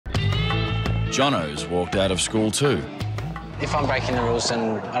Jono's walked out of school too. If I'm breaking the rules,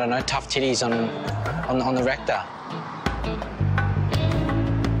 then, I don't know, tough titties on the rector.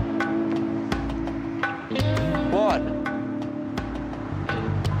 What?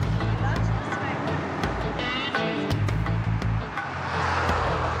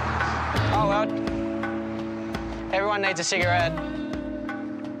 Oh, well, everyone needs a cigarette.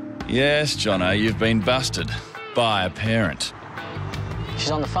 Yes, Jono, you've been busted by a parent.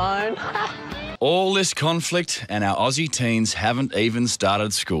 She's on the phone. All this conflict and our Aussie teens haven't even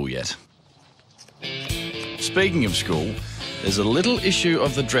started school yet. Speaking of school, there's a little issue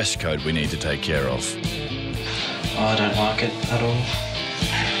of the dress code we need to take care of. Oh, I don't like it at all.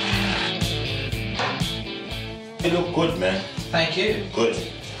 You look good, man. Thank you.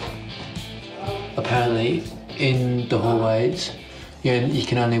 Good. Apparently, in the hallways, you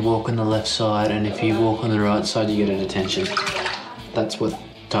can only walk on the left side, and if you walk on the right side, you get a detention. That's what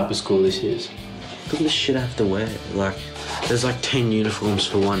type of school this is. Look at the shit I have to wear. Like, there's like 10 uniforms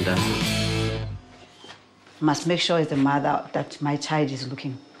for one day. Must make sure as the mother that my child is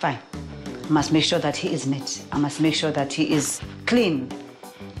looking fine. Must make sure that he is neat. I must make sure that he is clean.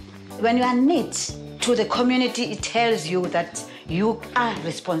 When you are neat, to the community, it tells you that you are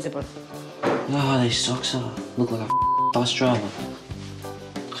responsible. Look how these socks are. Look like a bus driver.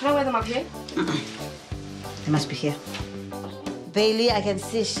 Can I wear them up here? They must be here. Bailey, I can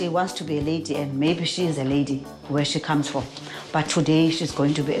see she wants to be a lady, and maybe she is a lady where she comes from. But today she's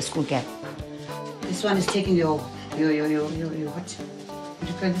going to be a school girl. This one is taking your what? What do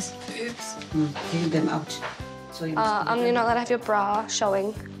you call this? Oops. Taking them out. So you you're not allowed to have your bra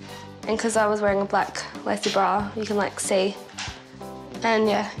showing. And because I was wearing a black lacy bra, you can like see. And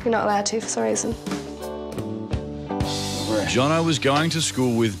yeah, you're not allowed to for some reason. Jono was going to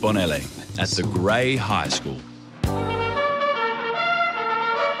school with Bonelle at the Grey High School.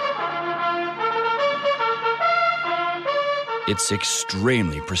 It's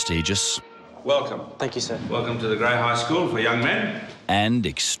extremely prestigious. Welcome. Thank you, sir. Welcome to the Grey High School for young men. And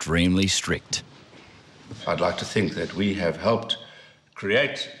extremely strict. I'd like to think that we have helped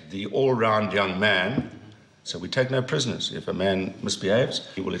create the all-round young man, so we take no prisoners. If a man misbehaves,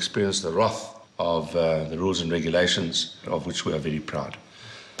 he will experience the wrath of the rules and regulations, of which we are very proud.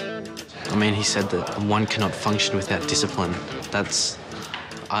 I mean, he said that one cannot function without discipline. That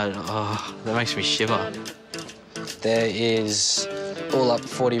makes me shiver. There is all up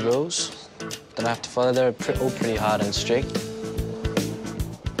 40 rules that I have to follow. They're all pretty hard and strict.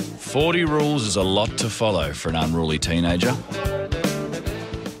 40 rules is a lot to follow for an unruly teenager.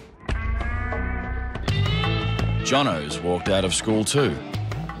 Jono's walked out of school too.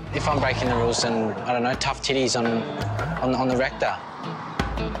 If I'm breaking the rules, then, I don't know, tough titties on the rector.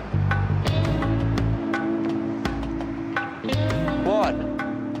 What?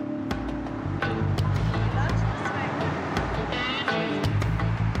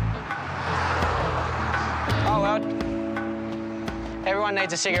 Oh, well, everyone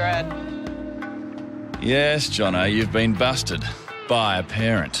needs a cigarette. Yes, Jono, you've been busted by a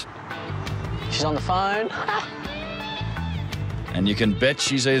parent. She's on the phone. And you can bet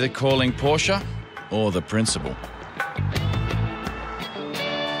she's either calling Portia or the principal.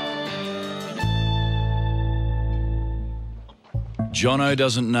 Jono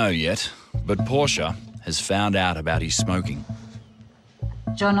doesn't know yet, but Portia has found out about his smoking.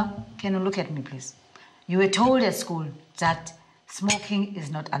 Jono, can you look at me, please? You were told at school that smoking is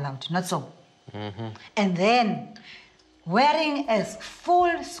not allowed, not so? Mm-hmm. And then, wearing a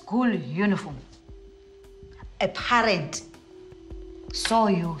full school uniform, a parent saw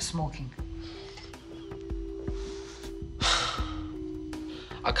you smoking.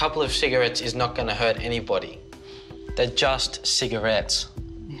 A couple of cigarettes is not going to hurt anybody. They're just cigarettes.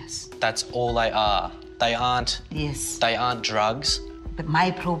 Yes. That's all they are. They aren't... Yes. They aren't drugs. But my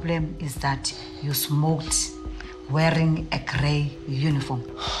problem is that you smoked wearing a grey uniform.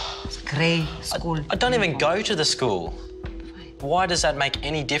 Grey school I don't uniform. even go to the school. Why does that make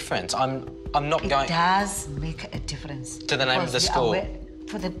any difference? I'm not going... It does make a difference. To the name of the school?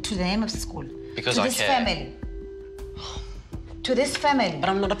 To the name of the school. Because to I this care. Family. To this family. But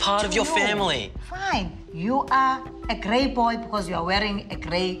I'm not a part of your family. Fine. You are a grey boy because you are wearing a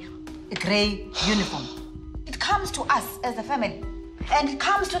grey uniform. It comes to us as a family. And it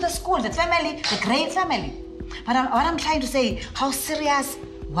comes to the school, the family, the grey family. But what I'm trying to say, how serious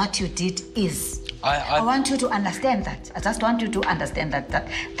what you did is. I want you to understand that. I just want you to understand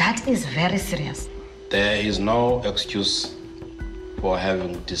that is very serious. There is no excuse for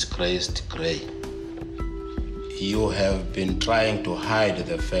having disgraced Grey. You have been trying to hide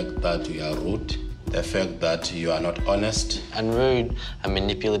the fact that you are rude, the fact that you are not honest. And rude and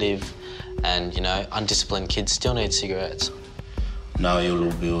manipulative And, you know, undisciplined kids still need cigarettes. Now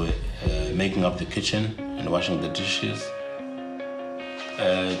you'll be making up the kitchen and washing the dishes.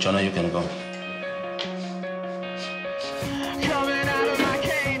 Jonah, you can go.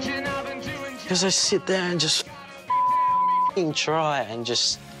 Because I sit there and just try and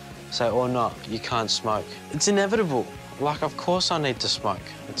just say, or not, you can't smoke. It's inevitable. Like, of course I need to smoke.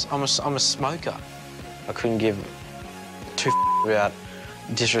 I'm a smoker. I couldn't give two about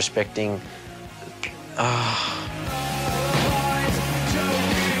disrespecting.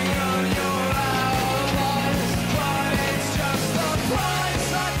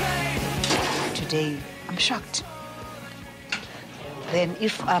 Today, I'm shocked. Then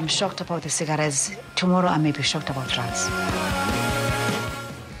if I'm shocked about the cigarettes, tomorrow I may be shocked about drugs.